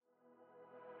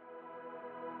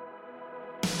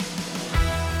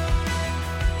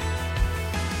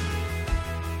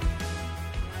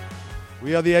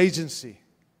We are the agency,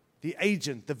 the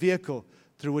agent, the vehicle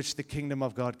through which the kingdom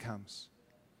of God comes.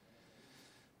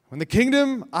 When the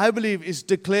kingdom, I believe, is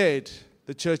declared,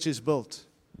 the church is built.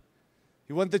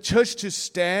 You want the church to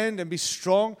stand and be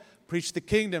strong, preach the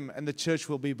kingdom, and the church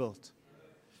will be built.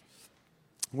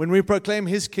 When we proclaim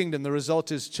His kingdom, the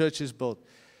result is church is built.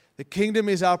 The kingdom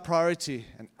is our priority,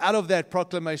 and out of that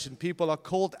proclamation, people are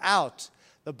called out,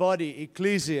 the body,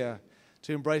 ecclesia,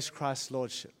 to embrace Christ's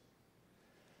lordship.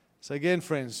 So again,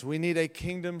 friends, we need a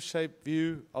kingdom-shaped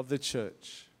view of the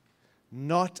church,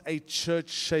 not a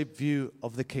church-shaped view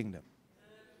of the kingdom.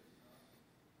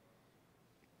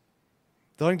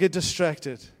 Don't get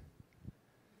distracted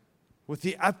with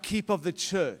the upkeep of the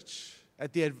church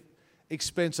at the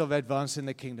expense of advancing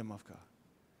the kingdom of God.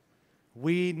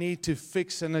 We need to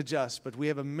fix and adjust, but we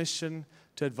have a mission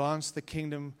to advance the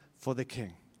kingdom for the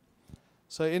King.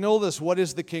 So in all this, what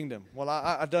is the kingdom? Well,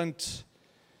 I don't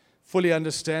fully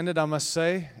understand it, I must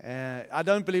say. I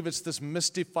don't believe it's this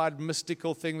mystified,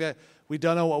 mystical thing that we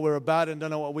don't know what we're about and don't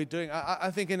know what we're doing.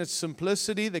 I think in its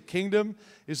simplicity, the kingdom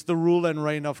is the rule and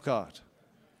reign of God.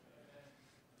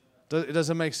 It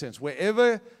doesn't make sense.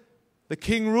 Wherever the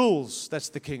king rules, that's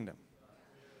the kingdom.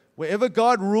 Wherever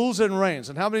God rules and reigns.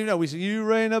 And how many know? We say, you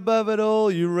reign above it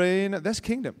all, you reign. That's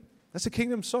kingdom. That's a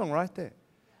kingdom song right there.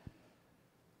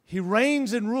 He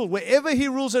reigns and rules. Wherever He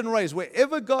rules and reigns,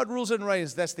 wherever God rules and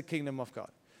reigns, that's the kingdom of God.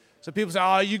 So people say,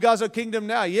 oh, you guys are kingdom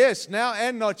now. Yes, now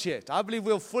and not yet. I believe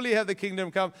we'll fully have the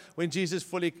kingdom come when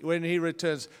He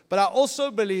returns. But I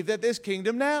also believe that there's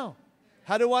kingdom now.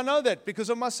 How do I know that? Because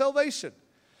of my salvation.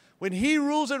 When He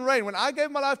rules and reigns, when I gave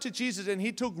my life to Jesus and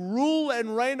He took rule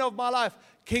and reign of my life,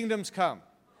 kingdoms come.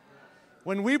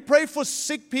 When we pray for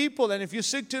sick people, and if you're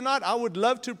sick tonight, I would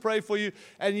love to pray for you,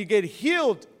 and you get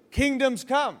healed, kingdoms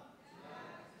come.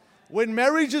 When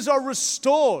marriages are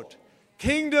restored,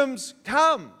 kingdoms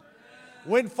come.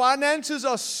 When finances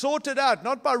are sorted out,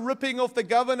 not by ripping off the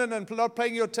government and not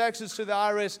paying your taxes to the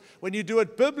IRS, when you do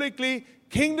it biblically,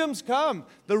 kingdoms come.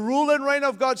 The rule and reign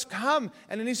of God's come,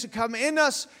 and it needs to come in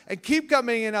us and keep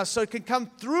coming in us so it can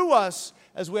come through us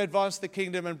as we advance the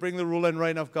kingdom and bring the rule and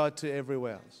reign of God to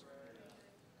everywhere else.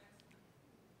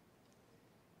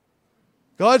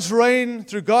 God's reign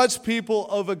through God's people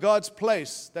over God's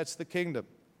place, that's the kingdom.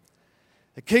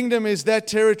 The kingdom is that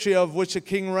territory of which a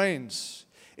king reigns.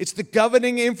 It's the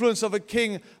governing influence of a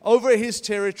king over his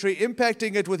territory,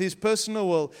 impacting it with his personal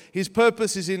will, his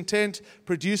purpose, his intent,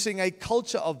 producing a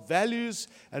culture of values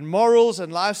and morals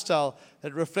and lifestyle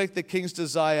that reflect the king's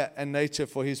desire and nature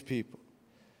for his people.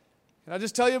 Can I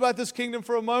just tell you about this kingdom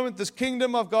for a moment? This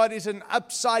kingdom of God is an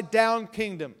upside-down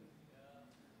kingdom.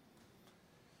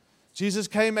 Jesus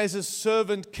came as a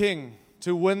servant king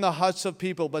to win the hearts of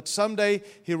people, but someday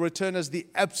He'll return as the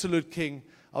absolute king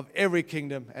of every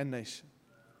kingdom and nation.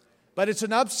 But it's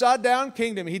an upside-down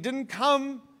kingdom. He didn't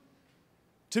come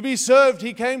to be served.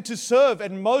 He came to serve,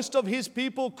 and most of His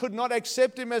people could not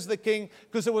accept Him as the king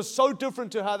because it was so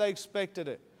different to how they expected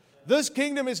it. This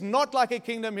kingdom is not like a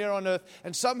kingdom here on earth,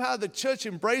 and somehow the church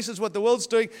embraces what the world's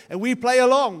doing, and we play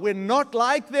along. We're not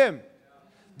like them.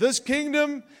 This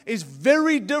kingdom is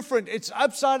very different. It's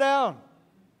upside down.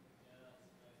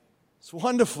 It's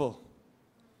wonderful.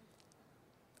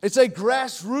 It's a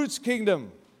grassroots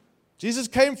kingdom. Jesus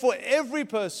came for every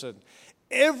person,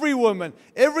 every woman,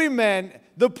 every man,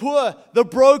 the poor, the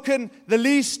broken, the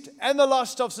least, and the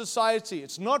lost of society.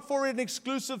 It's not for an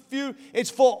exclusive few.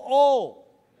 It's for all.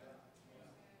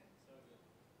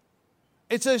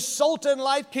 It's a salt and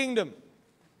light kingdom.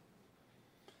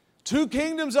 Two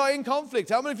kingdoms are in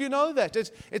conflict. How many of you know that?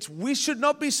 We should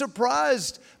not be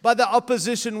surprised by the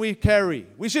opposition we carry.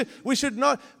 We should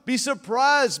not be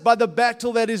surprised by the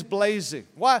battle that is blazing.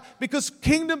 Why? Because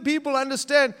kingdom people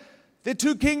understand there are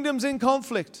two kingdoms in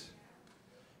conflict.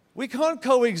 We can't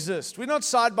coexist. We're not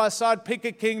side by side, pick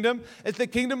a kingdom. It's the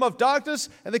kingdom of darkness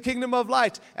and the kingdom of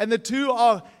light. And the two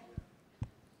are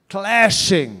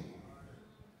clashing.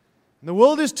 And the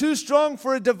world is too strong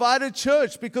for a divided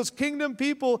church because kingdom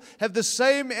people have the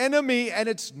same enemy and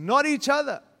it's not each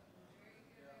other.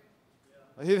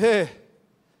 Are you there?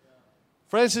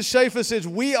 Francis Schaeffer says,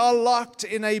 we are locked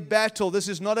in a battle. This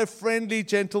is not a friendly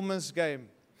gentleman's game.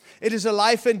 It is a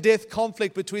life and death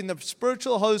conflict between the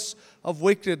spiritual hosts of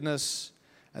wickedness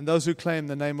and those who claim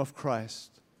the name of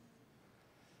Christ.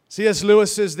 C.S.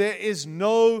 Lewis says, there is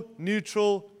no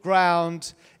neutral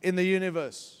ground in the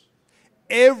universe.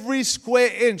 Every square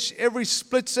inch, every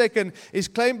split second is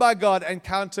claimed by God and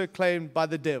counter-claimed by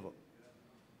the devil.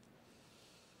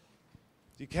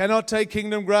 You cannot take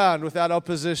kingdom ground without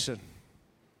opposition.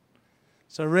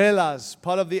 So realize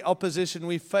part of the opposition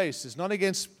we face is not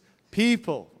against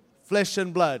people, flesh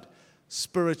and blood.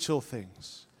 spiritual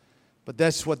things. But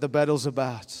that's what the battle's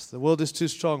about. The world is too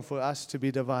strong for us to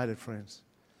be divided, friends.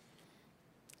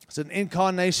 It's an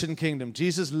incarnation kingdom.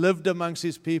 Jesus lived amongst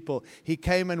his people. He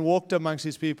came and walked amongst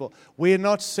his people. We are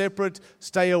not separate,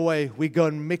 stay away. We go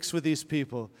and mix with these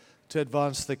people to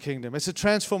advance the kingdom. It's a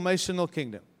transformational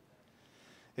kingdom.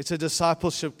 It's a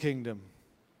discipleship kingdom.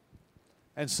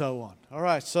 And so on. All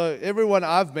right, so everyone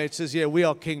I've met says, yeah, we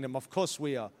are kingdom. Of course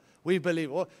we are. We believe.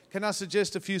 Well, can I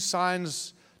suggest a few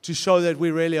signs to show that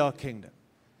we really are kingdom?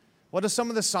 What are some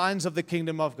of the signs of the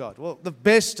kingdom of God? Well, the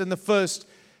best and the first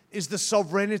is the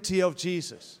sovereignty of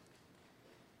Jesus.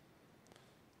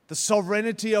 The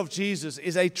sovereignty of Jesus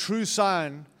is a true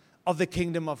sign of the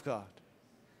kingdom of God.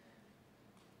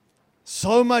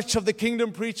 So much of the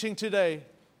kingdom preaching today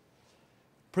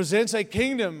presents a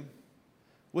kingdom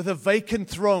with a vacant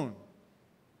throne.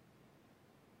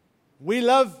 We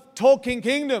love talking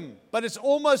kingdom, but it's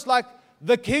almost like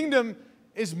the kingdom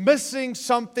is missing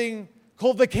something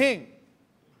called the king.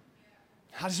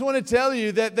 I just want to tell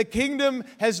you that the kingdom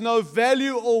has no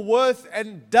value or worth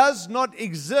and does not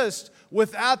exist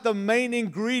without the main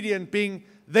ingredient being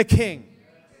the king.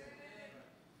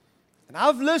 And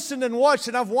I've listened and watched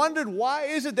and I've wondered, why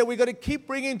is it that we've got to keep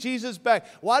bringing Jesus back?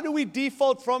 Why do we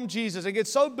default from Jesus and get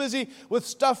so busy with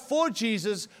stuff for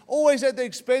Jesus, always at the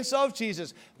expense of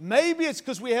Jesus? Maybe it's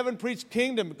because we haven't preached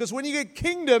kingdom. Because when you get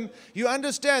kingdom, you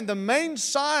understand the main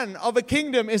sign of a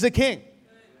kingdom is a king.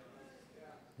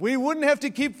 We wouldn't have to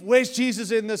keep, where's Jesus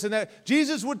in this and that?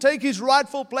 Jesus would take his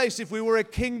rightful place if we were a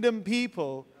kingdom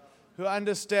people who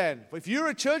understand. If you're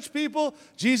a church people,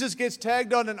 Jesus gets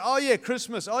tagged on and, oh yeah,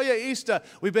 Christmas, oh yeah, Easter,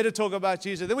 we better talk about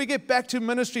Jesus. Then we get back to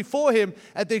ministry for him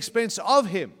at the expense of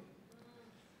him.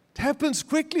 It happens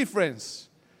quickly, friends.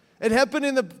 It happened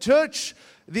in the church,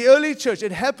 the early church.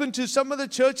 It happened to some of the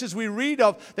churches we read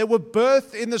of that were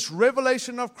birthed in this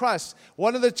revelation of Christ.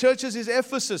 One of the churches is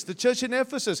Ephesus, the church in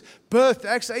Ephesus, birthed,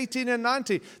 Acts 18 and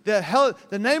 19.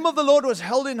 The name of the Lord was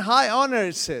held in high honor,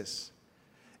 it says.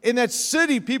 In that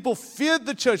city, people feared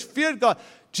the church, feared God.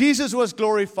 Jesus was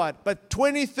glorified. But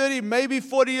 20, 30, maybe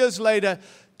 40 years later,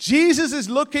 Jesus is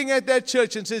looking at that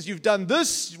church and says, you've done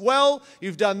this well,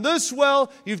 you've done this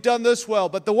well, you've done this well.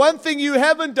 But the one thing you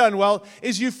haven't done well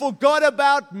is you forgot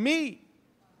about me.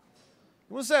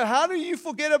 We'll say, how do you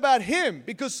forget about him?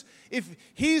 Because if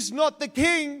he's not the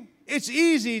king, it's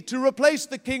easy to replace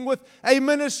the king with a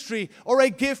ministry or a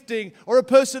gifting or a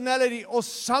personality or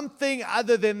something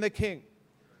other than the king.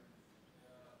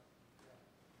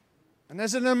 And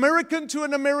as an American to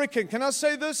an American, can I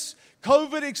say this?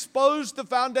 COVID exposed the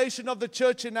foundation of the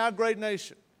church in our great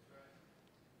nation.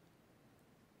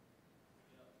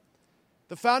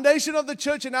 The foundation of the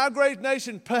church in our great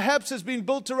nation perhaps has been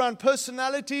built around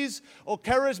personalities or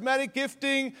charismatic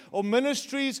gifting or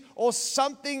ministries or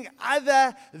something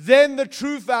other than the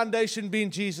true foundation being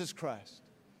Jesus Christ.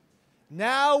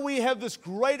 Now we have this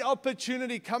great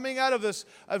opportunity coming out of this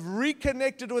of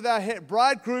reconnected with our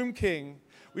bridegroom king.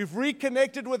 We've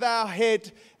reconnected with our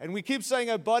head, and we keep saying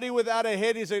a body without a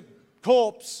head is a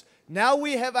corpse. Now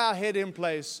we have our head in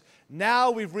place.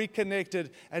 Now we've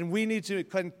reconnected, and we need to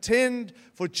contend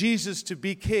for Jesus to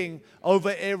be king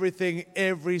over everything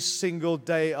every single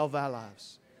day of our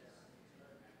lives.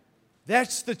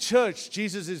 That's the church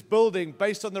Jesus is building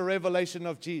based on the revelation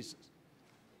of Jesus.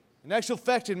 In actual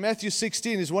fact, in Matthew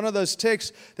 16 is one of those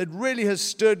texts that really has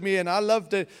stirred me, and I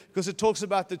loved it because it talks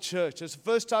about the church. It's the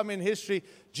first time in history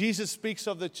Jesus speaks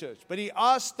of the church. But he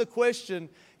asked the question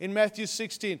in Matthew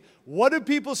 16, what do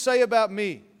people say about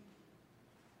me?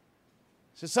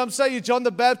 So some say you're John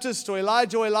the Baptist or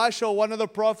Elijah or Elisha or one of the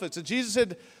prophets. And Jesus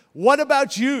said, what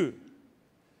about you?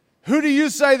 Who do you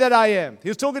say that I am? He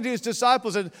was talking to his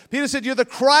disciples, and Peter said, you're the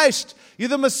Christ, you're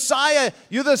the Messiah,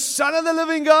 you're the Son of the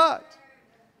living God.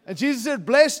 And Jesus said,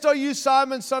 blessed are you,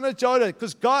 Simon, son of Jonah,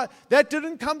 because God, that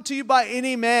didn't come to you by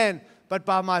any man, but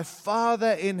by my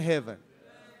Father in heaven.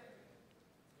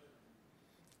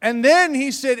 And then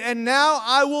he said, and now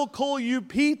I will call you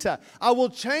Peter. I will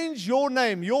change your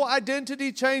name. Your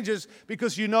identity changes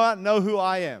because you know who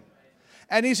I am.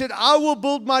 And he said, I will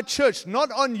build my church,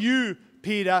 not on you,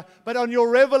 Peter, but on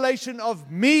your revelation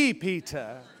of me,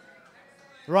 Peter.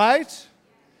 Right?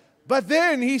 But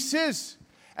then he says,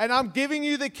 and I'm giving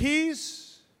you the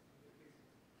keys,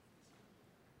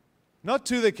 not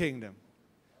to the kingdom,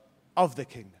 of the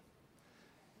kingdom.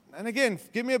 And again,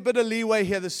 give me a bit of leeway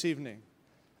here this evening.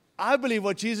 I believe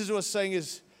what Jesus was saying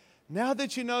is, now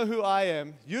that you know who I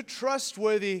am, you're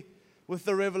trustworthy with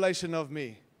the revelation of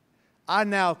me. I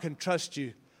now can trust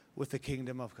you with the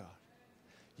kingdom of God.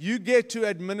 You get to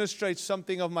administrate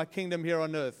something of my kingdom here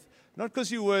on earth. Not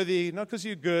because you're worthy, not because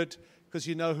you're good, because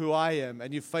you know who I am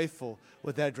and you're faithful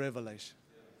with that revelation.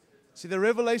 See, the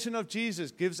revelation of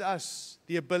Jesus gives us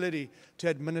the ability to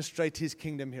administrate His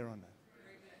kingdom here on earth.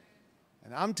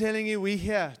 And I'm telling you, we're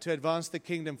here to advance the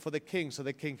kingdom for the King so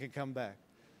the King can come back,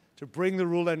 to bring the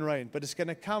rule and reign. But it's going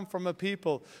to come from a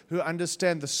people who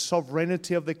understand the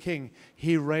sovereignty of the King.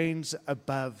 He reigns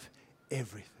above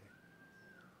everything.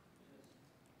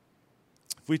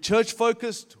 If we're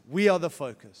church-focused, we are the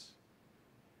focus.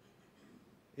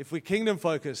 If we're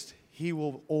kingdom-focused, He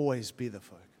will always be the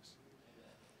focus.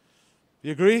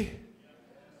 You agree?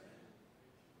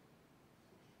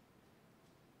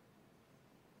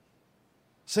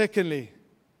 Secondly,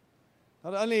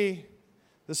 not only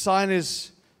the sign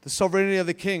is the sovereignty of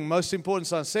the King, most important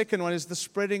sign. Second one is the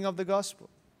spreading of the gospel.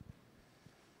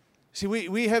 See,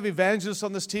 we have evangelists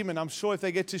on this team, and I'm sure if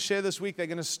they get to share this week, they're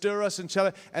going to stir us and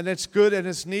challenge, and it's good and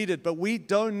it's needed. But we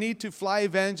don't need to fly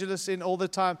evangelists in all the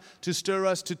time to stir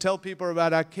us, to tell people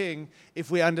about our King if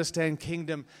we understand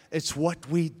kingdom. It's what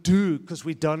we do because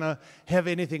we don't have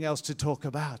anything else to talk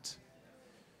about.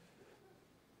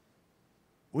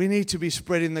 We need to be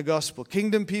spreading the gospel.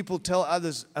 Kingdom people tell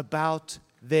others about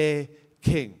their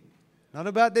King. Not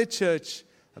about their church,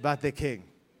 about their King.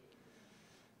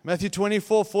 Matthew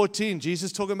 24:14,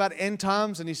 Jesus talking about end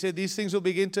times, and He said these things will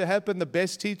begin to happen. The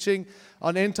best teaching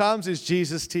on end times is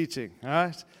Jesus' teaching. All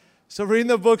right? So read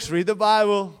the books, read the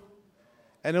Bible,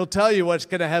 and it'll tell you what's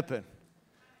going to happen.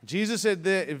 Jesus said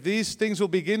that if these things will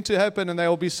begin to happen, and they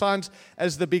will be signs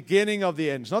as the beginning of the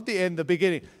ends. Not the end, the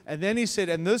beginning. And then He said,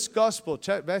 and this gospel,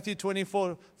 Matthew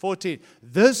 24:14,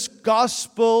 this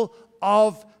gospel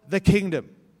of the kingdom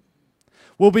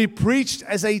will be preached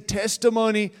as a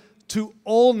testimony to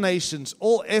all nations,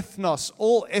 all ethnos,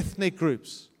 all ethnic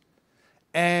groups.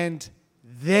 And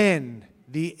then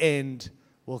the end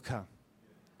will come.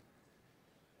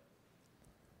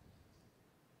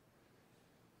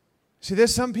 See,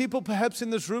 there's some people perhaps in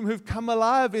this room who've come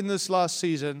alive in this last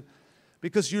season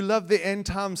because you love the end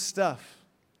time stuff.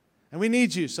 And we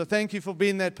need you, so thank you for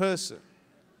being that person.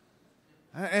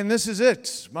 And this is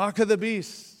it, mark of the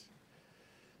beast.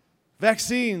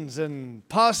 Vaccines and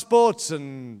passports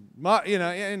and,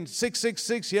 and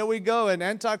 666, here we go, and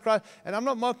Antichrist. And I'm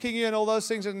not mocking you and all those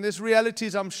things, and there's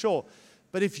realities, I'm sure.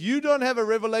 But if you don't have a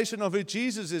revelation of who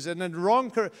Jesus is and an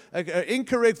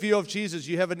incorrect view of Jesus,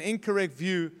 you have an incorrect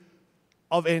view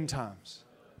of end times.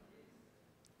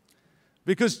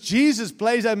 Because Jesus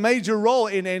plays a major role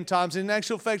in end times. In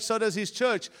actual fact, so does His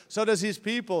church, so does His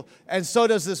people, and so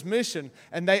does this mission.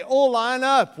 And they all line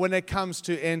up when it comes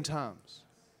to end times.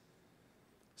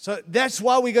 So that's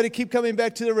why we got to keep coming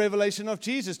back to the revelation of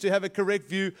Jesus to have a correct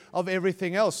view of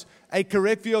everything else. A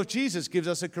correct view of Jesus gives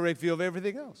us a correct view of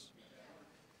everything else.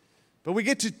 But we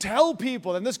get to tell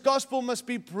people, and this gospel must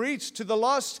be preached to the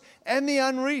lost and the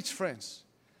unreached, friends.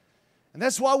 And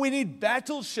that's why we need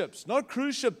battleships, not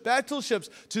cruise ship,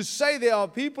 battleships, to say there are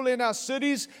people in our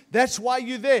cities. That's why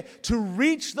you're there, to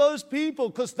reach those people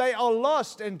because they are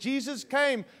lost, and Jesus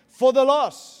came for the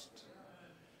lost.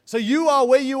 So you are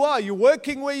where you are. You're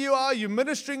working where you are. You're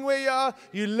ministering where you are.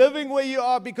 You're living where you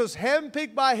are because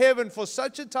handpicked by heaven for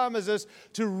such a time as this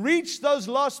to reach those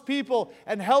lost people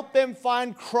and help them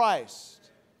find Christ.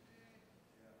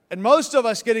 And most of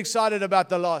us get excited about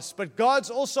the lost, but God's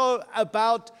also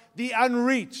about the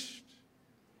unreached.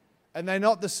 And they're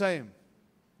not the same.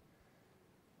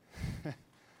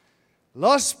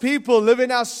 Lost people live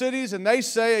in our cities and they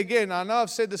say, again, I know I've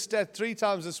said the stat 3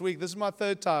 times this week. This is my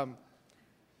 3rd time.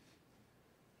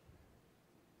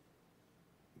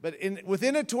 But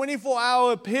within a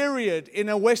 24-hour period in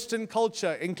a Western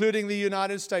culture, including the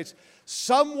United States,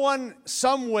 someone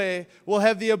somewhere will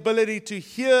have the ability to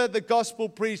hear the gospel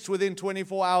preached within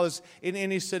 24 hours in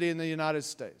any city in the United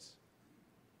States.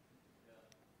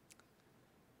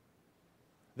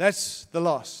 That's the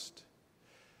lost.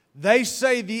 They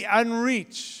say the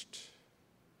unreached.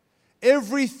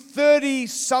 Every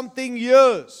 30-something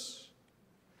years,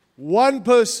 one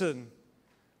person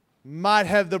might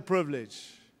have the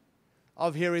privilege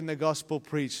of hearing the gospel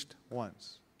preached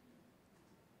once.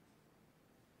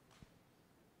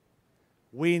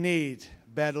 We need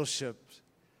battleships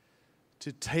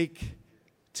to take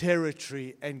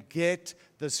territory and get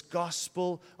this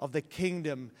gospel of the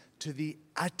kingdom to the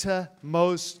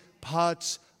uttermost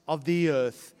parts of the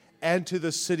earth and to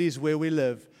the cities where we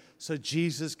live so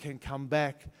Jesus can come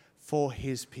back for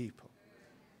His people.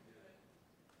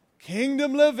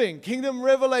 Kingdom living, kingdom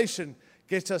revelation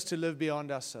gets us to live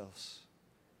beyond ourselves.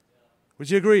 Would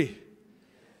you agree?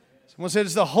 Someone said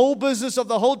it's the whole business of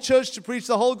the whole church to preach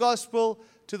the whole gospel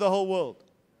to the whole world.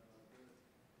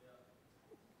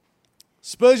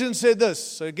 Spurgeon said this,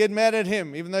 so get mad at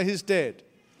him, even though he's dead.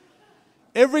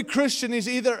 Every Christian is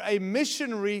either a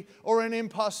missionary or an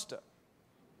imposter.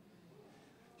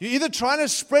 You're either trying to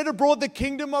spread abroad the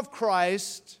kingdom of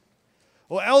Christ,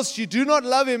 or else you do not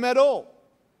love Him at all.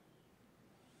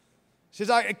 He says,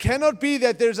 it cannot be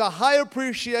that there's a high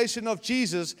appreciation of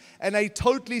Jesus and a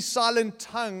totally silent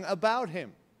tongue about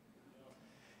Him.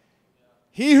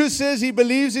 He who says he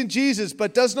believes in Jesus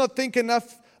but does not think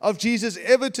enough of Jesus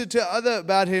ever to tell others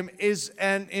about Him is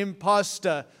an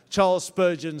imposter, Charles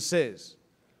Spurgeon says.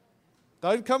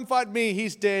 Don't come fight me,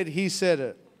 he's dead, he said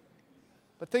it.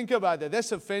 But think about that,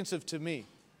 that's offensive to me.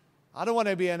 I don't want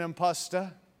to be an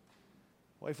imposter.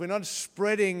 Well, if we're not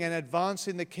spreading and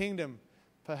advancing the kingdom,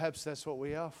 perhaps that's what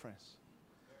we are, friends.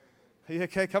 Are you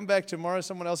okay? Come back tomorrow,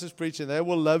 someone else is preaching. They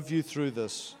will love you through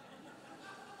this.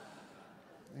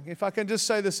 If I can just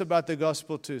say this about the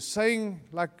gospel too. Saying,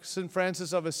 like St.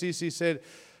 Francis of Assisi said,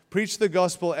 preach the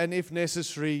gospel and if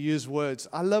necessary, use words.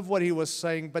 I love what he was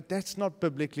saying, but that's not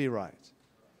biblically right.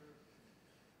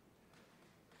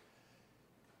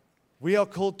 We are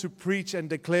called to preach and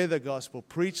declare the gospel.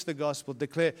 Preach the gospel,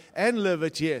 declare, and live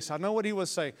it, yes. I know what he was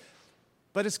saying.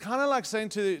 But it's kind of like saying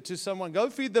to someone, go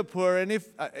feed the poor, and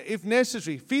if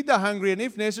necessary, feed the hungry, and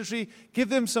if necessary, give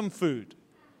them some food.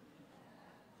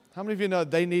 How many of you know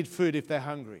they need food if they're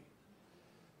hungry?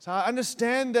 So I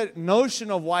understand that notion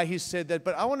of why he said that,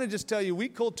 but I want to just tell you, we're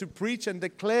called to preach and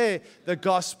declare the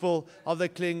gospel of the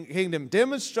kingdom.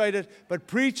 Demonstrate it, but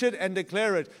preach it and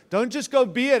declare it. Don't just go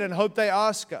be it and hope they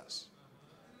ask us.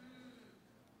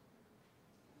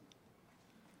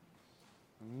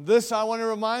 This, I want to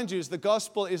remind you, is the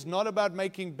gospel is not about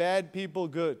making bad people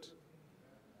good.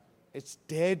 It's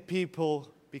dead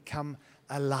people become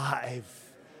alive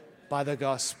by the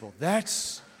gospel.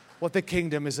 That's what the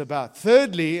kingdom is about.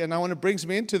 Thirdly, and I want to bring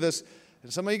me into this,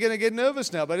 and some of you are going to get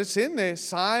nervous now, but it's in there,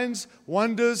 signs,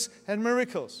 wonders, and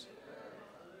miracles.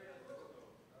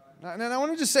 And I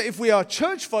want to just say, if we are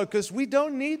church-focused, we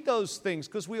don't need those things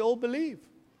because we all believe.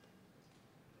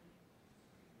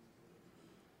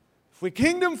 If we're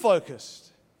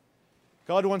kingdom-focused,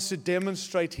 God wants to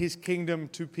demonstrate His kingdom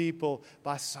to people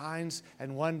by signs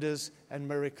and wonders and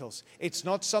miracles. It's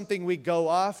not something we go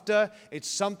after. It's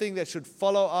something that should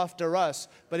follow after us.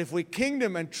 But if we're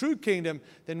kingdom and true kingdom,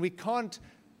 then we can't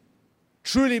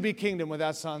truly be kingdom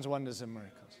without signs, wonders, and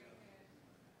miracles.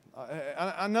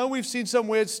 I know we've seen some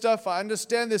weird stuff. I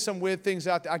understand there's some weird things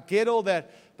out there. I get all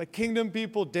that. But kingdom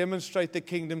people demonstrate the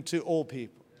kingdom to all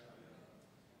people.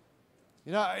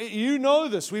 You know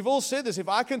this. We've all said this. If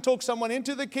I can talk someone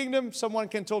into the kingdom, someone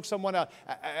can talk someone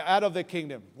out of the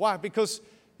kingdom. Why? Because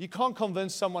you can't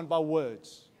convince someone by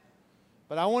words.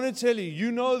 But I want to tell you,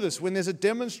 you know this. When there's a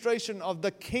demonstration of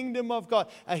the kingdom of God,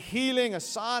 a healing, a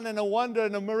sign, and a wonder,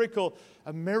 and a miracle,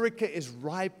 America is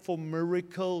ripe for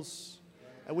miracles.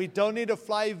 And we don't need to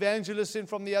fly evangelists in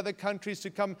from the other countries to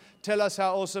come tell us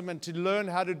how awesome and to learn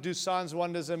how to do signs,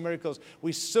 wonders, and miracles.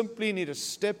 We simply need to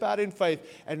step out in faith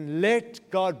and let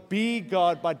God be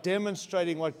God by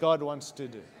demonstrating what God wants to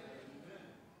do.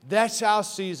 That's our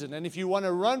season. And if you want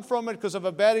to run from it because of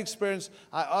a bad experience,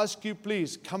 I ask you,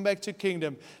 please, come back to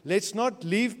kingdom. Let's not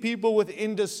leave people with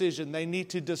indecision. They need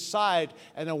to decide.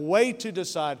 And a way to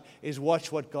decide is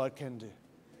watch what God can do.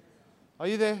 Are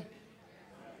you there?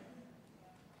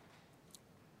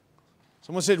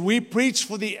 Someone said, we preach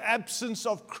for the absence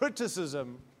of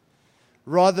criticism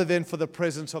rather than for the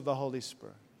presence of the Holy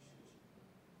Spirit.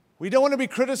 We don't want to be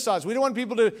criticized. We don't want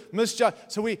people to misjudge.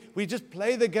 So we just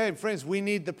play the game. Friends, we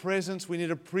need the presence. We need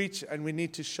to preach and we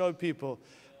need to show people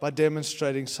by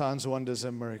demonstrating signs, wonders,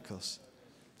 and miracles.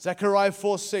 Zechariah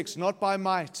 4:6, not by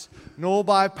might, nor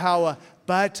by power,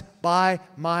 but by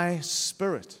my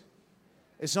Spirit.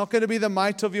 It's not going to be the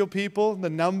might of your people, the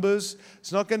numbers.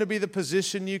 It's not going to be the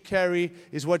position you carry,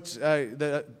 is what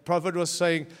the prophet was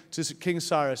saying to King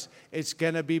Cyrus. It's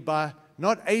going to be by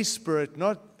not a spirit,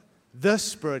 not the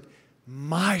Spirit,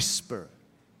 my Spirit.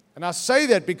 And I say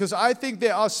that because I think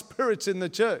there are spirits in the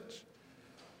church.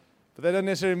 But they don't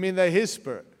necessarily mean they're His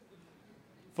Spirit.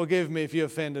 Forgive me if you're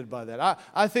offended by that.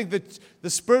 I think that the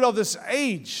spirit of this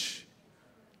age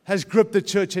has gripped the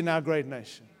church in our great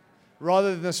nation,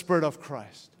 rather than the Spirit of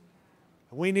Christ.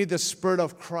 We need the Spirit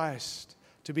of Christ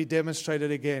to be demonstrated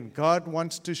again. God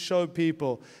wants to show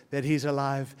people that He's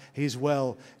alive, He's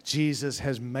well. Jesus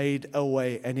has made a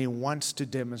way, and He wants to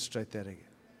demonstrate that again.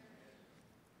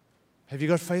 Have you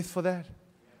got faith for that?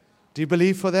 Do you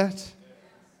believe for that?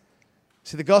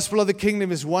 See, the gospel of the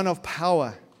kingdom is one of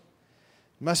power.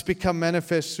 It must become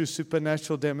manifest through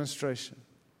supernatural demonstration.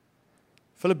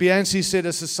 Philip Yancey said,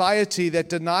 a society that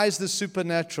denies the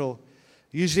supernatural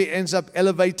usually ends up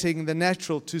elevating the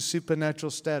natural to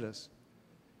supernatural status.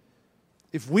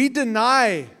 If we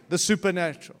deny the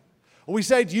supernatural, or we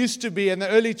say it used to be and the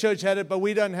early church had it, but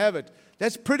we don't have it,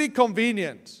 that's pretty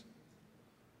convenient.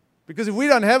 Because if we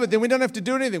don't have it, then we don't have to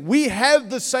do anything. We have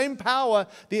the same power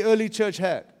the early church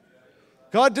had.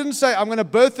 God didn't say, I'm going to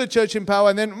birth the church in power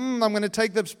and then I'm going to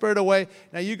take the Spirit away.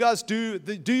 Now you guys do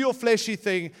your fleshy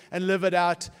thing and live it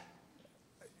out.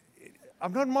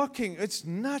 I'm not mocking. It's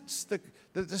nuts,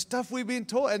 the stuff we've been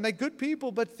taught. And they're good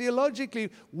people, but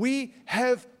theologically, we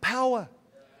have power.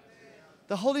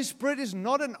 The Holy Spirit is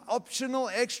not an optional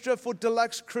extra for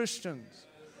deluxe Christians.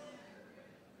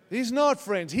 He's not,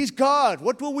 friends. He's God.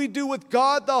 What will we do with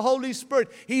God, the Holy Spirit?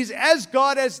 He's as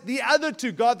God as the other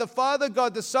two, God the Father,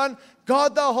 God the Son,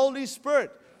 God the Holy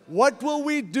Spirit. What will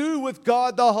we do with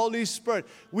God the Holy Spirit?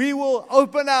 We will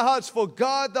open our hearts for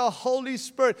God the Holy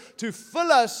Spirit to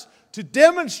fill us, to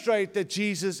demonstrate that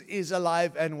Jesus is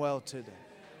alive and well today.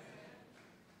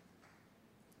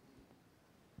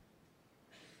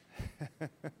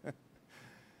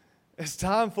 It's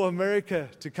time for America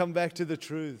to come back to the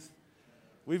truth.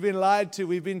 We've been lied to.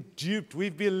 We've been duped.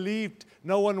 We've believed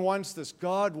no one wants this.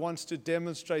 God wants to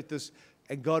demonstrate this,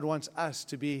 and God wants us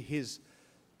to be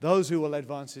those who will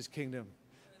advance His kingdom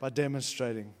by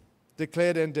demonstrating,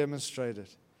 declared and demonstrated.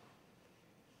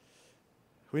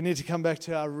 We need to come back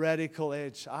to our radical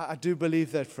edge. I do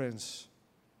believe that, friends.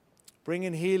 Bring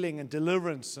in healing and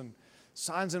deliverance and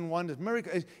signs and wonders.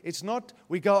 Miracle. It's not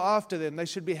we go after them. They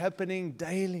should be happening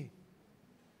daily.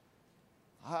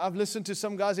 I've listened to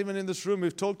some guys even in this room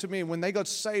who've talked to me, and when they got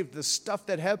saved, the stuff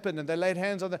that happened, and they laid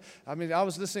hands on them. I mean, I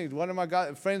was listening to one of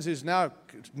my friends who's now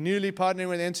newly partnering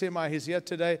with NCMI. He's here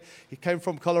today. He came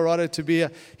from Colorado to be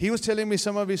here. He was telling me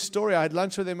some of his story. I had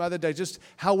lunch with him the other day, just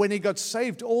how when he got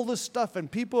saved, all this stuff,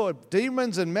 and people,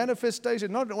 demons and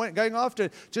manifestation, not going after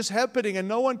it, just happening, and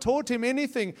no one taught him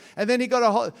anything. And then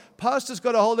pastors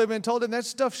got a hold of him and told him that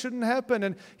stuff shouldn't happen,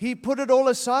 and he put it all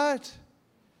aside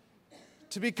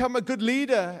to become a good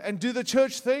leader and do the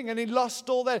church thing, and he lost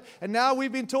all that. And now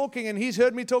we've been talking, and he's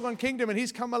heard me talk on Kingdom, and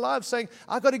he's come alive saying,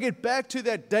 I've got to get back to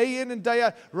that day in and day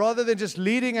out, rather than just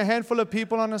leading a handful of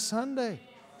people on a Sunday.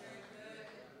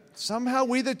 Somehow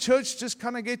we, the church, just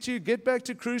kind of get back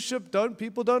to cruise ship.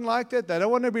 People don't like that. They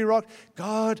don't want to be rocked.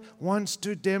 God wants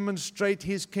to demonstrate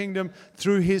His kingdom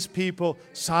through His people,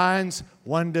 signs,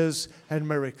 wonders, and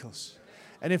miracles.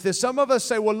 And if there's some of us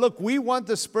say, well, look, we want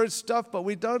the Spirit stuff, but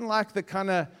we don't like the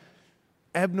kind of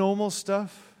abnormal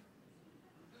stuff.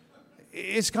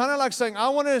 It's kind of like saying, I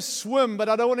want to swim, but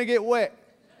I don't want to get wet.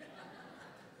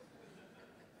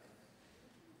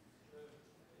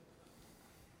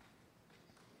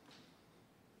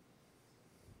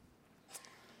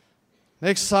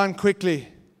 Next sign quickly.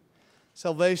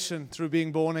 Salvation through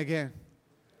being born again.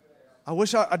 I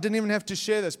wish I didn't even have to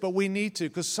share this, but we need to,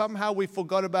 because somehow we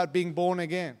forgot about being born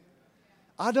again.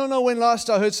 I don't know when last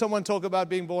I heard someone talk about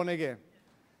being born again.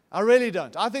 I really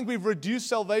don't. I think we've reduced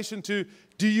salvation to,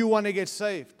 do you want to get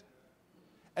saved?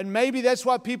 And maybe that's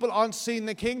why people aren't seeing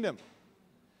the kingdom.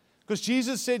 Because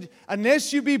Jesus said,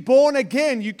 unless you be born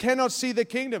again, you cannot see the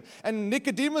kingdom. And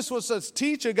Nicodemus was a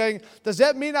teacher going, does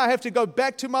that mean I have to go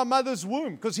back to my mother's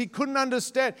womb? Because he couldn't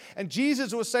understand. And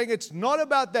Jesus was saying it's not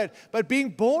about that. But being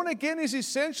born again is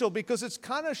essential, because it's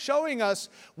kind of showing us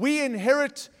we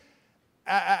inherit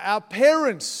our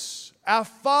parents, our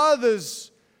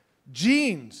father's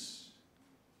genes.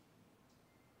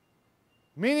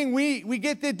 Meaning we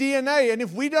get their DNA, and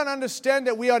if we don't understand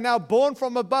that we are now born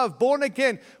from above, born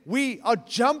again, we are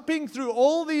jumping through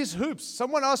all these hoops.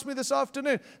 Someone asked me this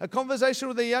afternoon, a conversation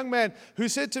with a young man who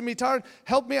said to me, Tyron,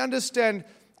 help me understand,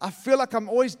 I feel like I'm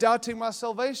always doubting my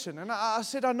salvation. And I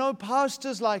said, I know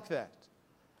pastors like that.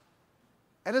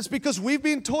 And it's because we've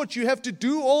been taught you have to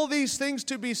do all these things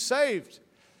to be saved.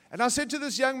 And I said to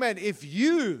this young man, if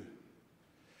you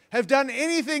have done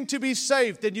anything to be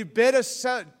saved, then you better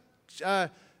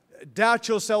doubt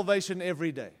your salvation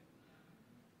every day.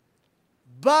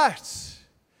 But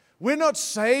we're not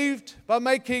saved by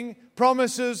making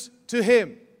promises to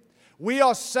Him. We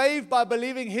are saved by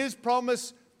believing His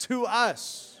promise to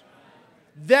us.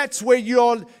 That's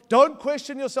where don't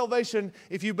question your salvation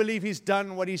if you believe He's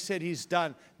done what He said He's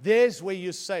done. There's where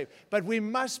you're saved. But we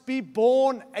must be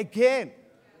born again.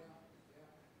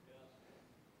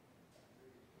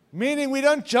 Meaning we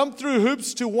don't jump through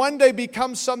hoops to one day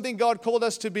become something God called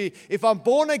us to be. If I'm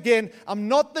born again, I'm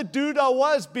not the dude I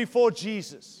was before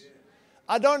Jesus.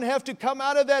 I don't have to come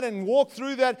out of that and walk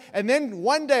through that. And then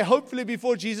one day, hopefully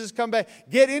before Jesus come back,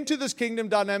 get into this kingdom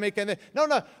dynamic. And then,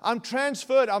 no, I'm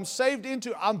transferred. I'm saved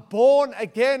into, I'm born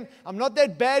again. I'm not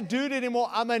that bad dude anymore.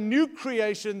 I'm a new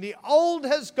creation. The old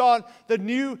has gone. The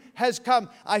new has come.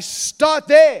 I start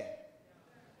there,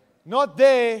 not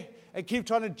there, and keep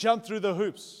trying to jump through the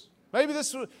hoops. Maybe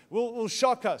this will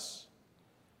shock us.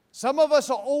 Some of us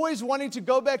are always wanting to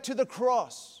go back to the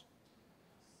cross.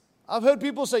 I've heard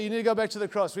people say, you need to go back to the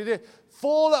cross. We need to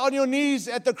fall on your knees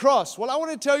at the cross. Well, I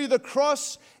want to tell you the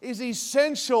cross is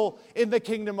essential in the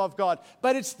kingdom of God.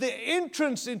 But it's the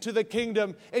entrance into the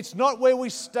kingdom. It's not where we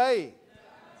stay.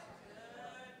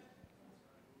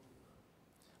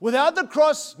 Without the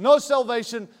cross, no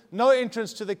salvation, no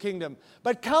entrance to the kingdom.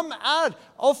 But come out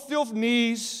off your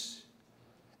knees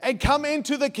and come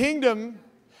into the kingdom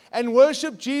and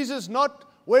worship Jesus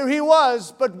not where He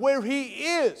was, but where He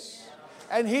is.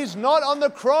 And He's not on the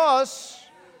cross.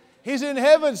 He's in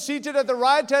heaven, seated at the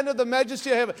right hand of the majesty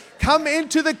of heaven. Come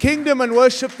into the kingdom and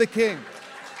worship the King.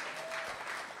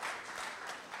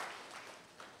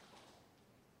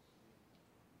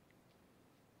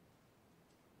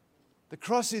 The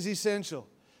cross is essential,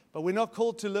 but we're not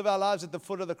called to live our lives at the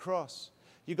foot of the cross.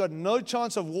 You've got no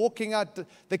chance of walking out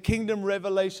the kingdom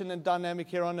revelation and dynamic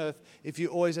here on earth if you're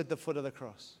always at the foot of the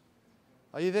cross.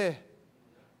 Are you there?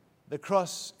 The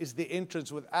cross is the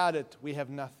entrance. Without it, we have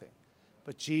nothing.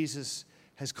 But Jesus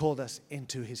has called us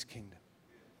into His kingdom.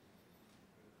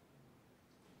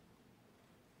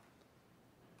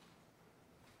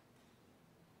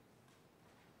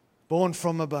 Born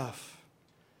from above.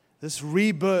 This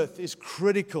rebirth is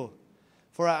critical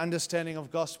for our understanding of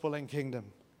gospel and kingdom.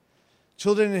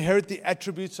 Children inherit the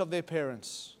attributes of their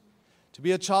parents. To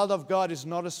be a child of God is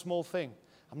not a small thing.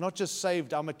 I'm not just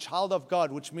saved, I'm a child of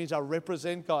God, which means I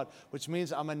represent God, which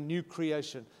means I'm a new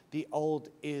creation. The old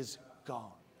is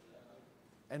gone.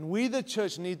 And we, the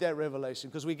church, need that revelation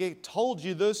because we get told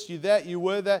you this, you that, you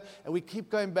were that, and we keep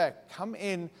going back. Come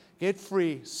in, get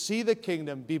free, see the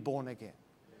kingdom, be born again.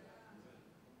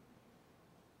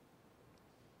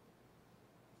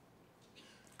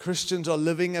 Christians are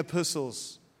living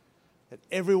epistles that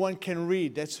everyone can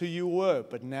read. That's who you were,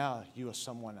 but now you are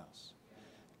someone else.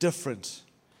 Different.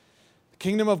 The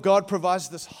kingdom of God provides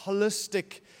this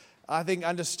holistic,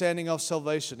 understanding of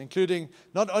salvation, including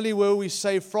not only where we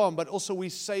saved from, but also we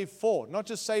saved for. Not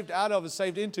just saved out of and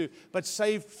saved into, but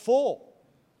saved for.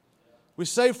 We're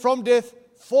saved from death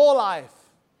for life.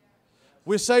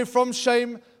 We're saved from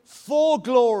shame for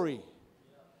glory.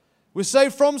 We're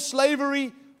saved from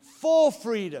slavery for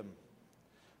freedom.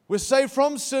 We're saved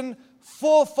from sin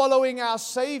for following our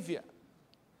Savior.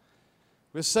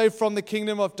 We're saved from the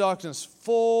kingdom of darkness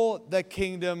for the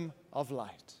kingdom of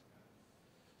light.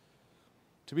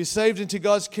 To be saved into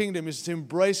God's kingdom is to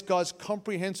embrace God's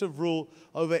comprehensive rule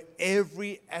over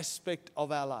every aspect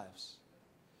of our lives.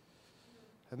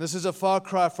 And this is a far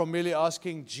cry from merely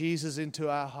asking Jesus into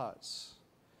our hearts.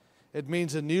 It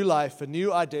means a new life, a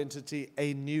new identity,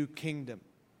 a new kingdom.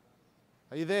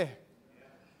 Are you there?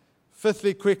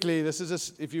 Fifthly, quickly,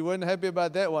 if you weren't happy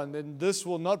about that one, then this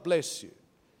will not bless you.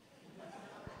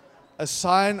 A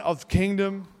sign of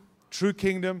kingdom, true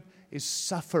kingdom, is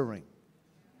suffering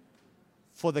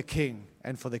for the king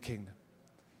and for the kingdom.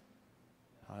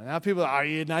 Now people are,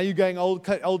 now you're going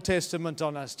Old Testament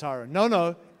on us, Tyron.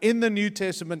 No. In the New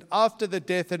Testament, after the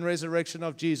death and resurrection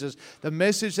of Jesus, the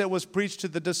message that was preached to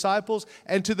the disciples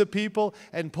and to the people,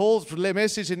 and Paul's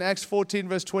message in Acts 14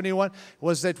 verse 21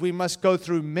 was that we must go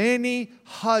through many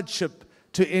hardship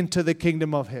to enter the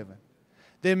kingdom of heaven.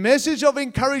 Their message of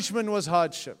encouragement was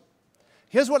hardship.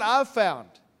 Here's what I've found.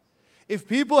 If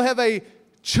people have a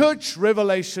church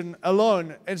revelation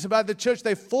alone, and it's about the church,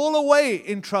 they fall away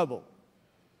in trouble.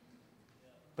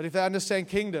 But if they understand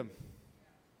kingdom,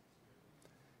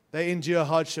 they endure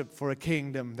hardship for a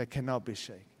kingdom that cannot be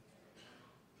shaken.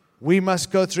 We must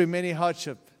go through many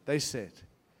hardship, they said,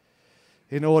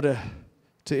 in order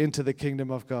to enter the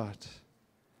kingdom of God.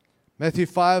 Matthew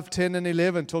 5, 10 and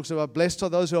 11 talks about blessed are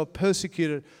those who are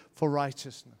persecuted for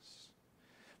righteousness,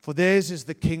 for theirs is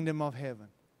the kingdom of heaven.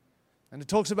 And it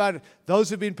talks about those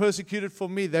who have been persecuted for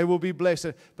me, they will be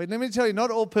blessed. But let me tell you,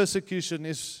 not all persecution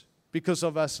is because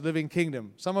of us living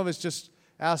kingdom. Some of it's just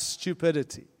our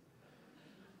stupidity.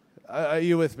 Are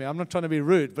you with me? I'm not trying to be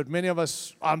rude, but many of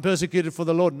us, I'm persecuted for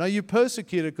the Lord. No, you're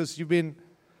persecuted because you've been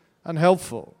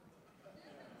unhelpful.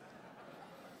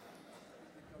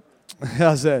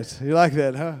 How's that? You like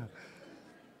that, huh?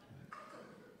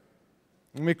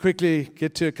 Let me quickly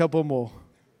get to a couple more.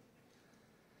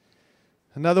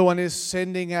 Another one is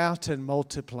sending out and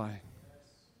multiplying.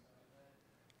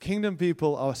 Kingdom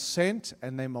people are sent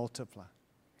and they multiply.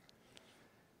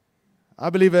 I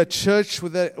believe a church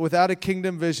without a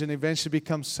kingdom vision eventually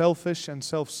becomes selfish and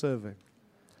self-serving.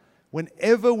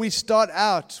 Whenever we start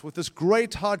out with this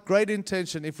great heart, great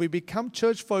intention, if we become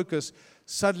church-focused,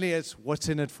 suddenly it's what's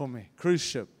in it for me? Cruise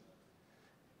ship.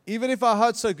 Even if our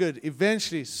hearts are good,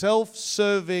 eventually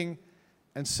self-serving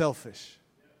and selfish.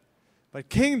 But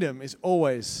kingdom is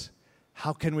always,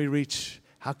 how can we reach?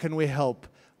 How can we help?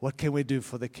 What can we do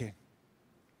for the King?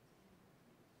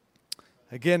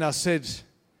 Again, I said,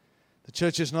 the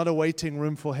church is not a waiting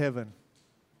room for heaven.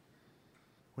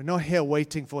 We're not here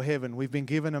waiting for heaven. We've been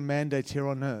given a mandate here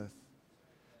on earth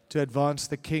to advance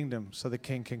the kingdom so the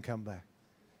King can come back.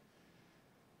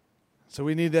 So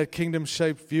we need that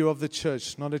kingdom-shaped view of the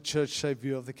church, not a church-shaped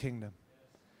view of the kingdom.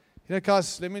 You know,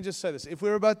 guys, let me just say this. If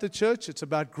we're about the church, it's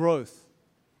about growth.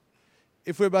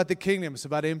 If we're about the kingdom, it's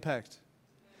about impact.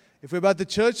 If we're about the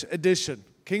church, addition.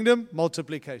 Kingdom,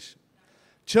 multiplication.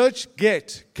 Church,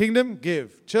 get. Kingdom,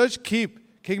 give. Church,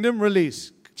 keep. Kingdom,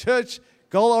 release. Church,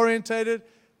 goal-orientated.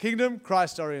 Kingdom,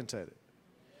 Christ-orientated.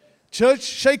 Church,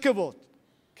 shakeable.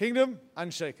 Kingdom,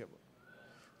 unshakable.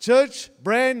 Church,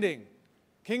 branding.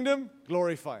 Kingdom,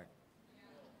 glorifying.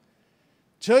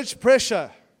 Church,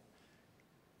 pressure.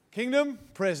 Kingdom,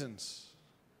 presence.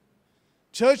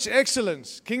 Church,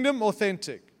 excellence. Kingdom,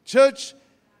 authentic. Church,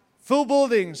 full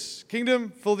buildings. Kingdom,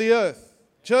 fill the earth.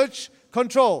 Church,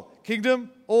 control. Kingdom,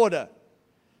 order.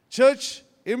 Church,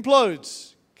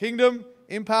 implodes. Kingdom,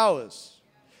 empowers.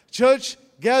 Church,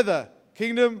 gather.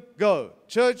 Kingdom, go.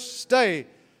 Church, stay.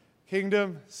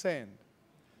 Kingdom, send.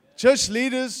 Church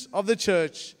leaders of the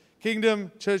church.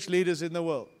 Kingdom, church leaders in the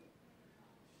world.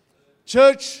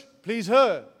 Church, please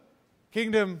her.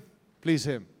 Kingdom, please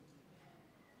him.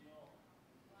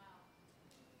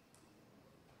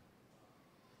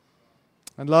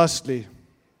 And lastly,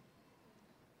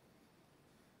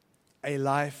 a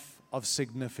life of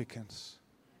significance.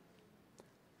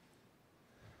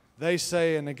 They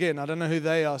say, and again, I don't know who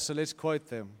they are, so let's quote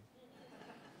them.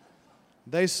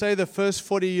 They say the first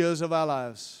 40 years of our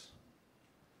lives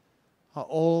are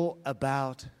all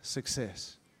about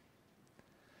success.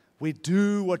 We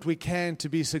do what we can to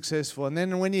be successful. And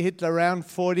then when you hit around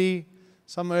 40,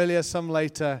 some earlier, some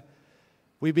later,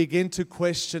 we begin to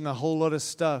question a whole lot of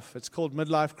stuff. It's called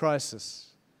midlife crisis.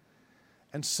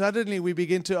 And suddenly we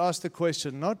begin to ask the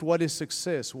question, not what is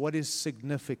success, what is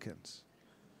significance?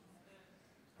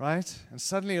 Right? And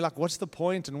suddenly you're like, what's the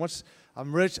point? And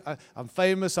I'm rich, I'm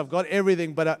famous, I've got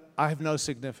everything, but I have no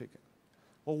significance.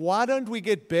 Well, why don't we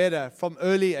get better from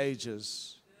early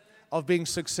ages of being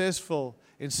successful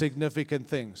in significant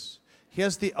things?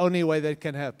 Here's the only way that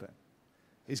can happen,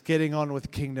 is getting on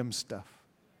with kingdom stuff.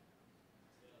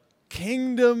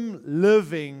 Kingdom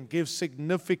living gives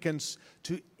significance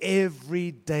to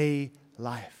everyday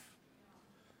life.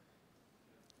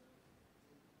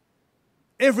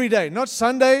 Every day, not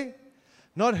Sunday,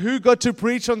 not who got to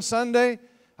preach on Sunday.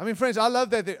 I mean, friends, I love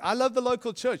that. I love the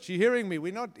local church. You're hearing me.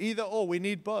 We're not either or. We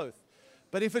need both.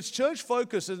 But if it's church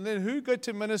focused, and then who got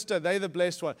to minister? They're the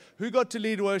blessed one. Who got to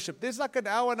lead worship? There's like an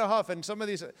hour and a half, and some of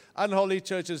these unholy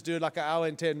churches do like an hour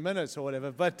and 10 minutes or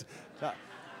whatever. But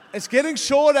it's getting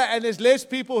shorter, and there's less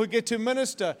people who get to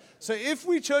minister. So if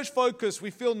we church focused, we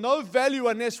feel no value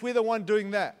unless we're the one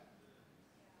doing that.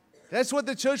 That's what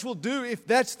the church will do if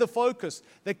that's the focus.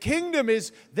 The kingdom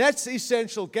that's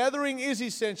essential. Gathering is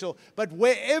essential. But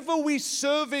wherever we're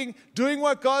serving, doing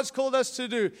what God's called us to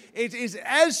do, it is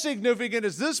as significant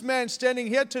as this man standing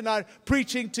here tonight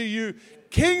preaching to you.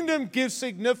 Kingdom gives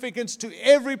significance to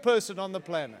every person on the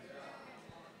planet.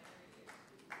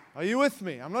 Are you with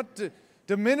me? I'm not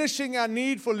diminishing our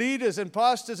need for leaders and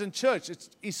pastors and church. It's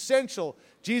essential.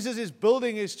 Jesus is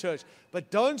building his church. But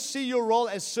don't see your role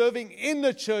as serving in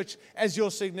the church as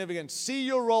your significance. See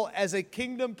your role as a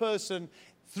kingdom person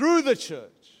through the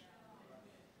church.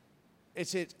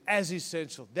 It's as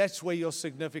essential. That's where your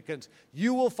significance.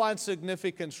 You will find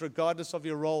significance regardless of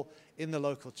your role in the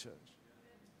local church.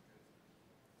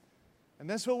 And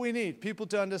that's what we need, people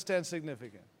to understand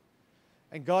significance.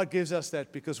 And God gives us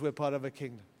that because we're part of a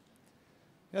kingdom.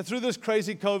 Now, through this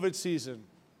crazy COVID season,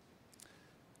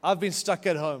 I've been stuck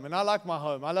at home, and I like my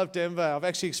home. I love Denver. I've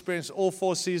actually experienced all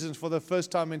 4 seasons for the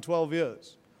first time in 12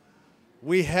 years.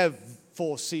 We have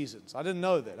 4 seasons. I didn't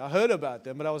know that. I heard about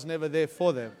them, but I was never there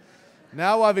for them.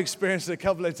 Now I've experienced it a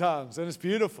couple of times, and it's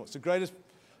beautiful. It's the greatest.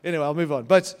 Anyway, I'll move on.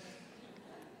 But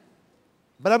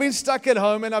I've been stuck at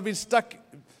home, and I've been stuck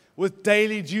with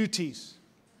daily duties.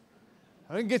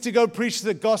 I didn't get to go preach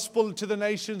the gospel to the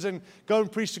nations and go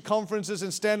and preach to conferences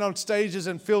and stand on stages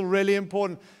and feel really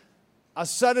important. I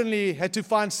suddenly had to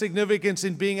find significance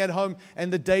in being at home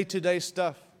and the day-to-day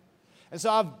stuff. And so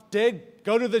I've dared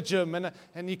go to the gym,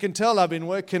 and you can tell I've been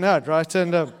working out, right?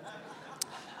 And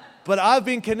but I've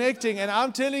been connecting, and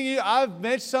I'm telling you, I've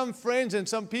met some friends and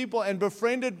some people and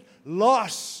befriended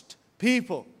lost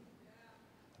people.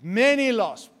 Many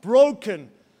lost,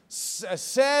 broken,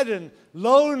 saddened,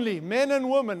 lonely men and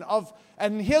women.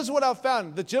 And here's what I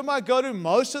found. The gym I go to,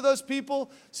 most of those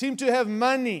people seem to have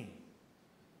money.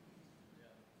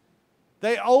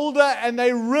 They're older and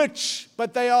they're rich,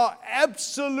 but they are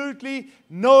absolutely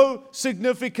no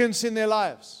significance in their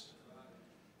lives.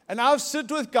 And I've sit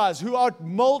with guys who are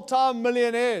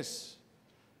multi-millionaires.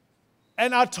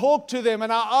 And I talk to them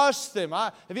and I ask them,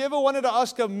 have you ever wanted to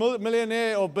ask a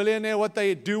millionaire or billionaire what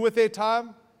they do with their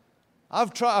time?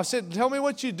 I've said, tell me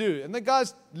what you do. And the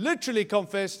guys literally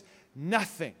confessed,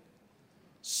 nothing.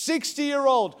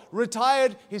 60-year-old,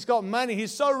 retired, he's got money,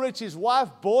 he's so rich, his wife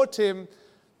bought him,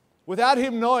 without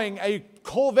him knowing, a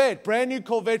Corvette, brand new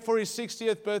Corvette for his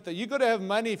 60th birthday. You've got to have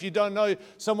money if you don't know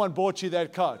someone bought you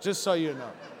that car, just so you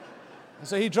know. And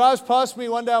so he drives past me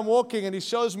one day, I'm walking, and he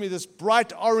shows me this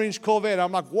bright orange Corvette.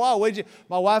 I'm like, wow,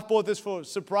 my wife bought this for a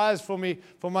surprise for me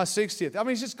for my 60th. I mean,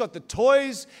 he's just got the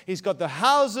toys, he's got the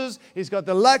houses, he's got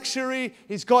the luxury,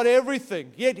 he's got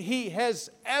everything. Yet he has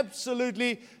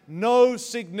absolutely no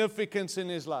significance in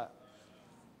his life.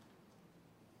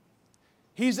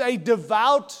 He's a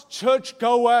devout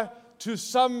churchgoer to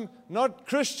some, not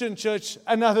Christian church,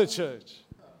 another church.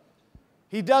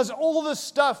 He does all the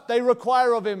stuff they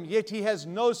require of him, yet he has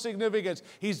no significance.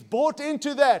 He's bought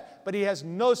into that, but he has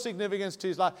no significance to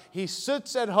his life. He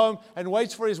sits at home and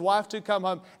waits for his wife to come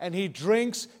home, and he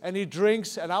drinks, and he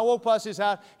drinks, and I walk past his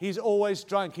house, he's always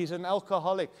drunk. He's an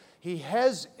alcoholic. He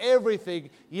has everything,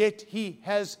 yet he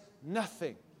has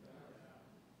nothing.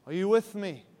 Are you with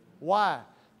me? Why?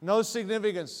 No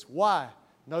significance. Why?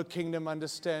 No kingdom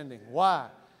understanding. Why?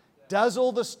 Does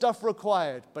all the stuff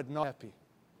required, but not happy.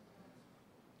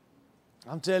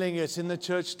 I'm telling you, it's in the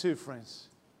church too, friends.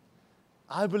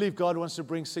 I believe God wants to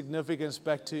bring significance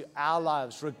back to our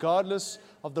lives. Regardless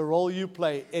of the role you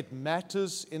play, it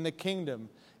matters in the kingdom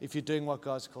if you're doing what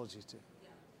God's called you to.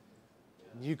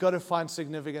 You've got to find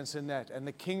significance in that. And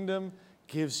the kingdom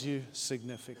gives you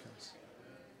significance.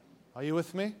 Are you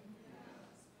with me?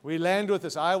 We land with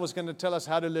this. I was going to tell us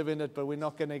how to live in it, but we're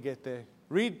not going to get there.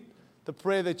 Read the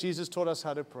prayer that Jesus taught us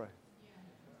how to pray.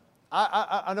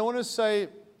 I don't want to say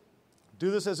do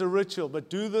this as a ritual,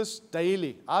 but do this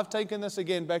daily. I've taken this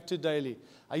again back to daily.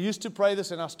 I used to pray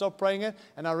this and I stopped praying it,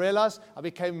 and I realized I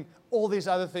became all these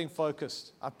other things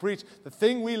focused. I preached. The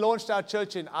thing we launched our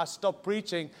church in, I stopped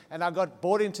preaching, and I got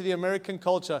bought into the American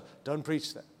culture. Don't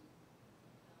preach that.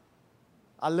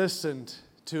 I listened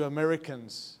to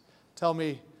Americans tell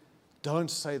me,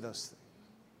 don't say those things.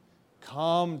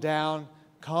 Calm down,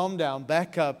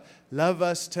 back up, love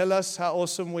us, tell us how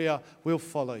awesome we are, we'll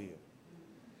follow you.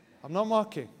 I'm not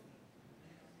mocking.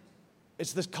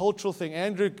 It's this cultural thing.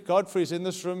 Andrew Godfrey is in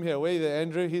this room here. Where are you there,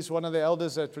 Andrew? He's one of the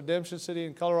elders at Redemption City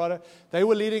in Colorado. They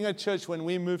were leading a church when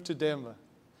we moved to Denver.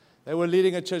 They were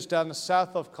leading a church down the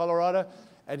south of Colorado.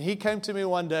 And he came to me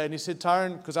one day and he said,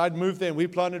 Tyron, because I'd moved there and we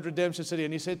planted Redemption City.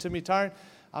 And he said to me, Tyron,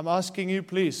 I'm asking you,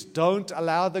 please, don't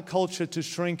allow the culture to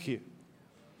shrink you.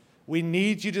 We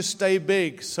need you to stay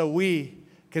big so we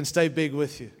can stay big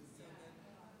with you.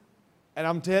 And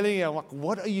I'm telling you, I'm like,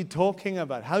 what are you talking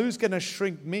about? Who's going to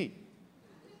shrink me?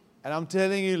 And I'm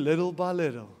telling you, little by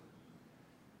little,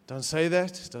 don't say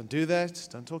that, don't do that,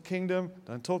 don't talk kingdom,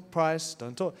 don't talk price,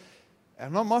 don't talk.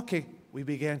 I'm not mocking. We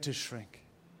began to shrink.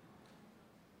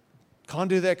 Can't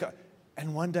do that.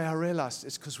 And one day I realized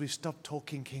it's because we stopped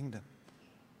talking kingdom.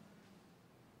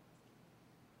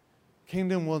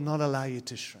 Kingdom will not allow you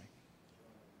to shrink.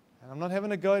 And I'm not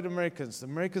having a go at Americans. The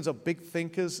Americans are big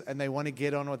thinkers and they want to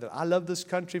get on with it. I love this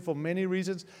country for many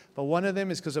reasons, but one of them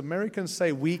is because Americans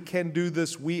say, we can do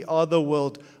this, we are the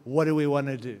world, what do we want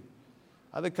to do?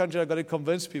 Other countries, I've got to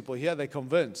convince people. Here they're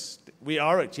convinced. We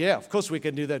are it. Yeah, of course we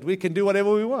can do that. We can do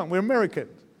whatever we want. We're American.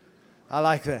 I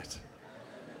like that.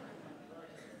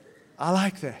 I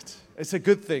like that. It's a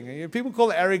good thing. People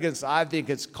call it arrogance. I think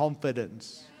it's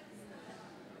confidence.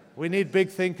 We need big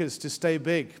thinkers to stay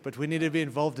big, but we need to be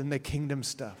involved in the kingdom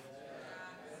stuff.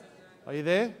 Are you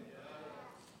there?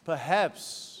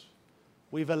 Perhaps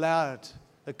we've allowed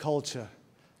the culture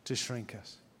to shrink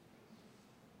us.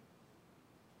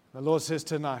 The Lord says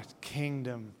tonight,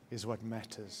 kingdom is what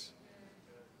matters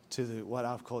to what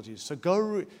I've called you. So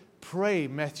go pray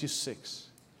Matthew 6.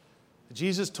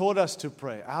 Jesus taught us to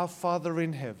pray, Our Father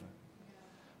in heaven,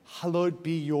 hallowed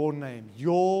be your name.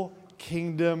 Your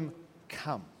kingdom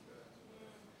come.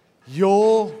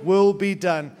 Your will be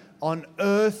done on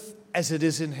earth as it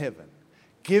is in heaven.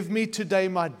 Give me today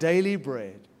my daily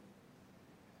bread.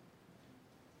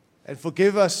 And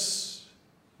forgive us.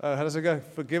 Oh, how does it go?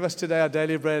 Forgive us today our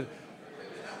daily bread.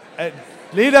 And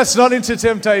lead us not into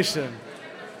temptation.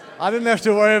 I didn't have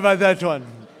to worry about that one.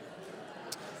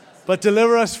 But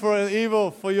deliver us from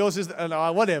evil, for yours is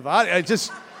whatever. I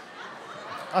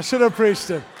should have preached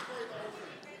it.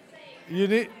 You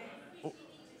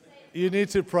need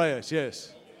to pray it,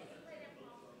 yes.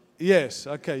 Yes,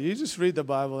 okay. You just read the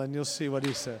Bible and you'll see what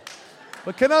he said.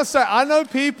 But can I say, I know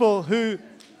people who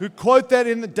quote that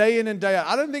in the day in and day out.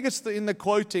 I don't think it's in the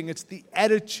quoting, it's the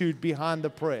attitude behind the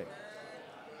prayer.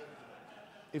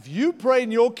 If you pray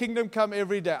in your kingdom come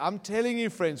every day, I'm telling you,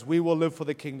 friends, we will live for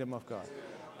the kingdom of God.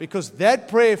 Because that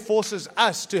prayer forces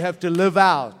us to have to live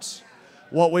out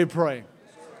what we're praying.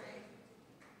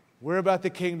 We're about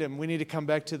the kingdom. We need to come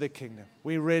back to the kingdom.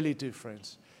 We really do,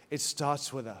 friends. It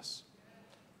starts with us.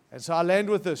 And so I land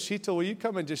with this. Sheetal, will you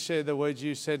come and just share the words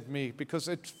you sent me? Because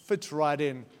it fits right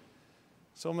in.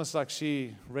 It's almost like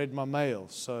she read my mail.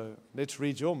 So let's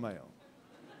read your mail.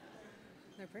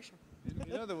 No pressure.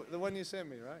 You know the one you sent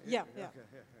me, right? Yeah. Okay,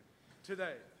 yeah.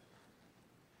 Today.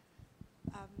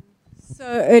 So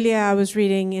earlier I was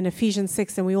reading in Ephesians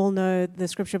 6, and we all know the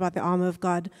scripture about the armor of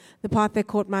God. The part that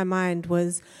caught my mind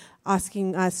was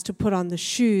asking us to put on the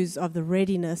shoes of the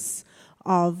readiness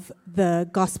of the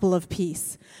gospel of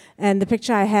peace. And the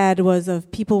picture I had was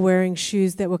of people wearing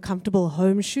shoes that were comfortable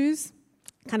home shoes,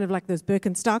 kind of like those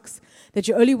Birkenstocks, that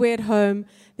you only wear at home.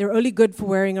 They're only good for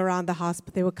wearing around the house,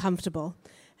 but they were comfortable.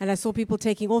 And I saw people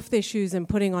taking off their shoes and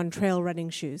putting on trail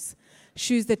running shoes.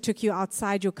 Shoes that took you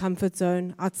outside your comfort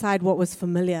zone, outside what was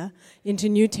familiar, into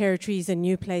new territories and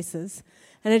new places.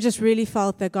 And I just really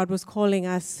felt that God was calling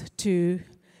us to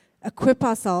equip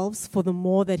ourselves for the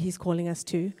more that He's calling us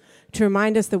to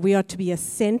remind us that we are to be a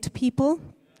sent people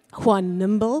who are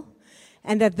nimble,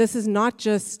 and that this is not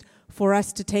just for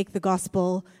us to take the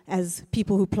gospel as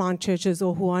people who plant churches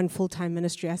or who are in full-time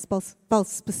ministry. I felt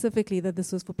specifically that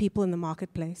this was for people in the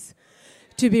marketplace.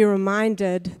 To be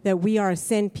reminded that we are a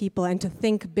sent people and to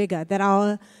think bigger, that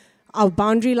our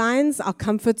boundary lines, our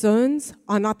comfort zones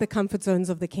are not the comfort zones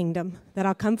of the kingdom, that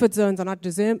our comfort zones are not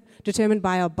determined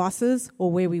by our bosses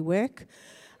or where we work.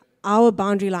 Our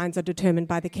boundary lines are determined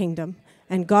by the kingdom,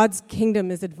 and God's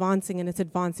kingdom is advancing, and it's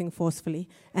advancing forcefully,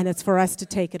 and it's for us to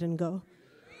take it and go.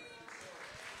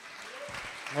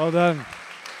 Well done.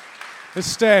 Let's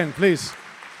stand, please.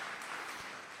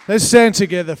 Let's stand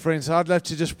together, friends. I'd love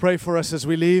to just pray for us as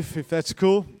we leave, if that's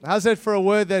cool. How's that for a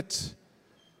word that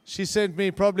she sent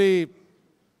me probably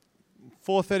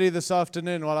 4:30 this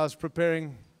afternoon while I was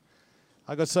preparing?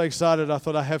 I got so excited, I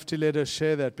thought I have to let her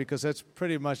share that, because that's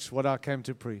pretty much what I came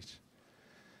to preach.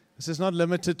 This is not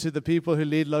limited to the people who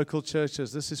lead local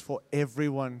churches. This is for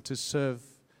everyone to serve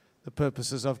the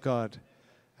purposes of God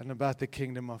and about the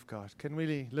kingdom of God. Can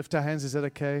we lift our hands? Is that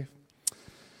okay?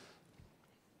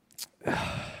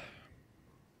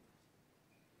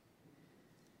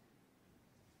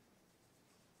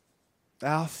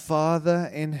 Our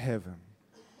Father in heaven,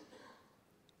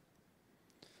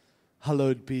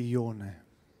 hallowed be your name.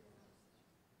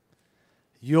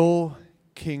 Your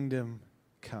kingdom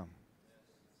come.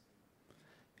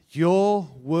 Your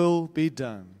will be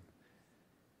done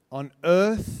on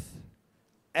earth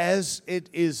as it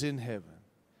is in heaven.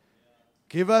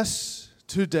 Give us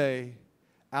today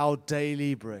our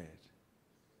daily bread.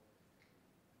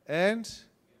 And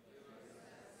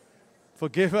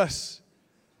forgive us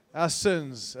our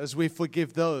sins as we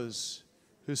forgive those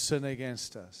who sin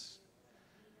against us.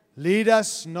 Lead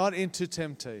us not into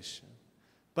temptation,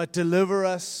 but deliver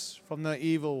us from the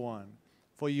evil one.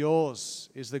 For yours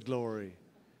is the glory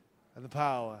and the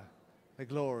power, the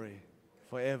glory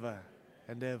forever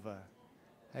and ever.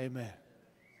 Amen.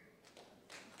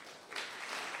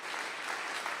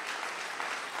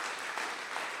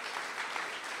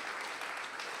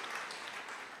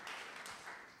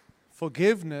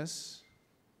 Forgiveness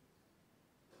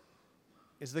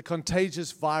is the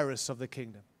contagious virus of the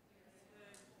kingdom.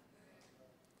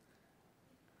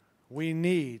 We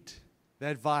need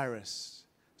that virus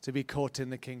to be caught in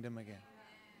the kingdom again.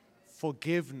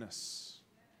 Forgiveness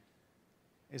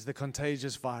is the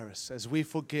contagious virus. As we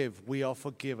forgive, we are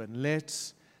forgiven.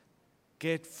 Let's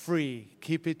get free.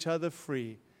 Keep each other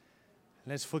free.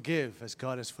 Let's forgive as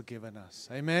God has forgiven us.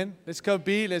 Amen. Let's go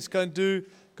be. Let's go and do.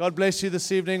 God bless you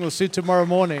this evening. We'll see you tomorrow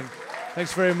morning.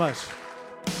 Thanks very much.